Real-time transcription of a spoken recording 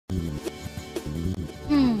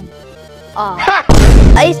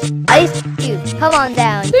Ice cube, come on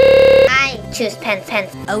down. I choose Pence.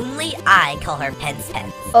 Only I call her Pence.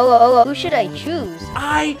 Oh, who should I choose?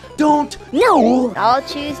 I don't know. I'll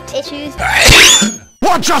choose.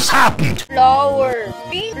 What just happened? Flower.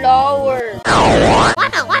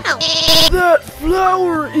 That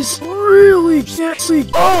flower is really sexy.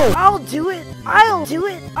 Oh, I'll do it. I'll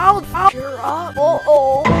cheer up.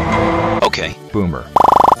 Okay, boomer.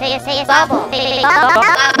 Say it, bubble.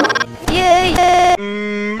 Yeah.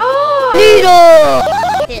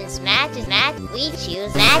 Since match is match, we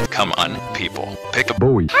choose match. Come on, people. Pick a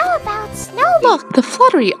buoy. How about snowball? Look, the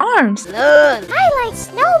fluttery arms. None. I like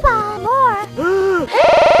snowball more.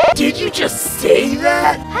 Did you just say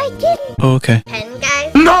that? I didn't. Oh, okay. Pen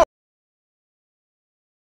guys. No!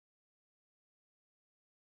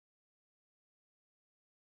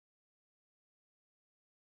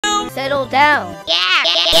 Settle down. Yeah.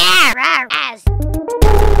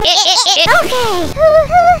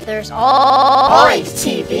 Okay. There's all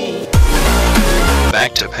YTP.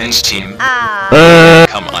 Back to Penn's team.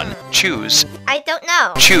 Come on, choose. I don't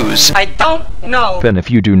know. Choose. I don't know. Then if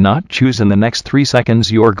you do not choose in the next 3 seconds,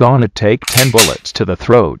 you're gonna take 10 bullets to the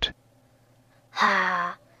throat.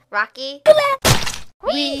 Rocky.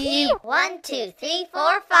 1, 2, 3,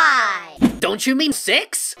 4, 5. Don't you mean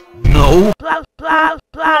 6? No.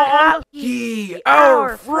 Rocky,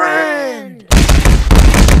 our friend.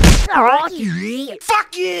 Rocky.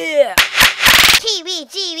 Fuck yeah. TV,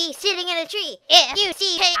 sitting in a tree.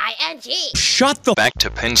 F-U-C-K-I-N-G. Shut the Back to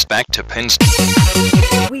Penn's.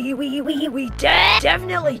 We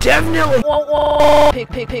definitely. Whoa. Pick.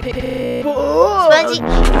 Spongy.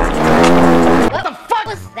 What the fuck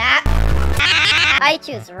was that? I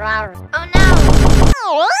choose Rara. Oh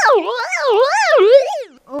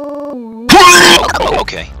no!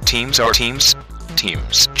 Okay, teams are teams.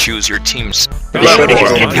 Choose your teams.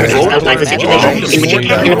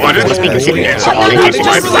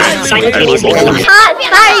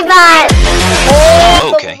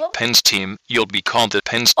 Okay, Penn's team, you'll be called the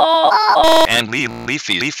Penn's. And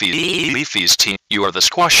Leafy's team, you are the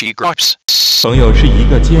Squashy Grops. 朋友是一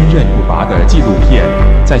个坚韧不拔的纪录片，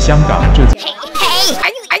在香港这。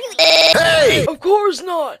 Hey! Of course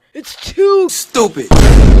not. It's too stupid.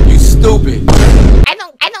 You stupid. I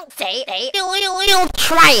don't say. You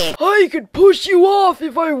try it. I could push you off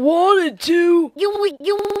if I wanted to. You wouldn't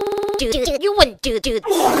do that. You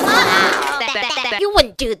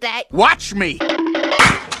wouldn't do that. Watch me.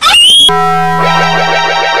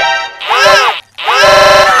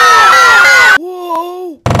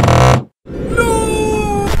 Whoa.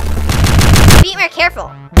 Be more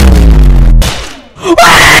careful.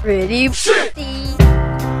 Ready?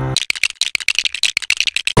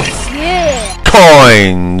 Yeah.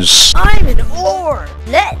 Coins. I'm an ore.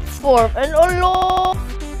 Let's form an olo.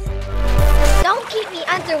 Don't keep me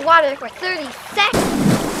underwater for 30 seconds.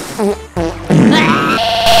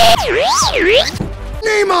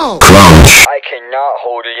 Nemo. Plunge. I cannot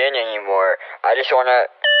hold it in anymore. I just wanna.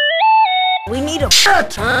 We need a.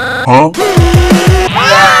 Huh?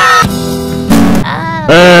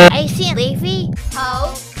 I see Leafy.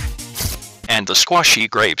 Oh. And the Squashy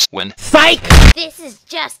Grapes win. Psych! This is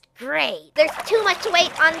just great. There's too much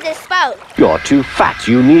weight on this boat. You're too fat.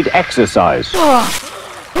 You need exercise.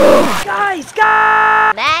 Guys!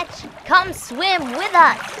 Match, come swim with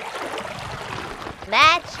us.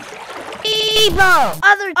 Match. Evo!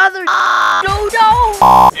 Other. No!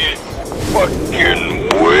 It's fucking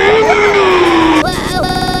windy.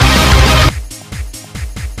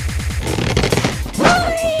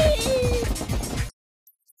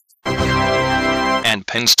 And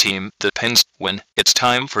Penn's team, the Pens win. It's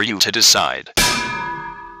time for you to decide.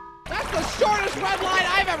 That's the shortest red line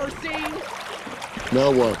I've ever seen! Now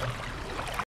what?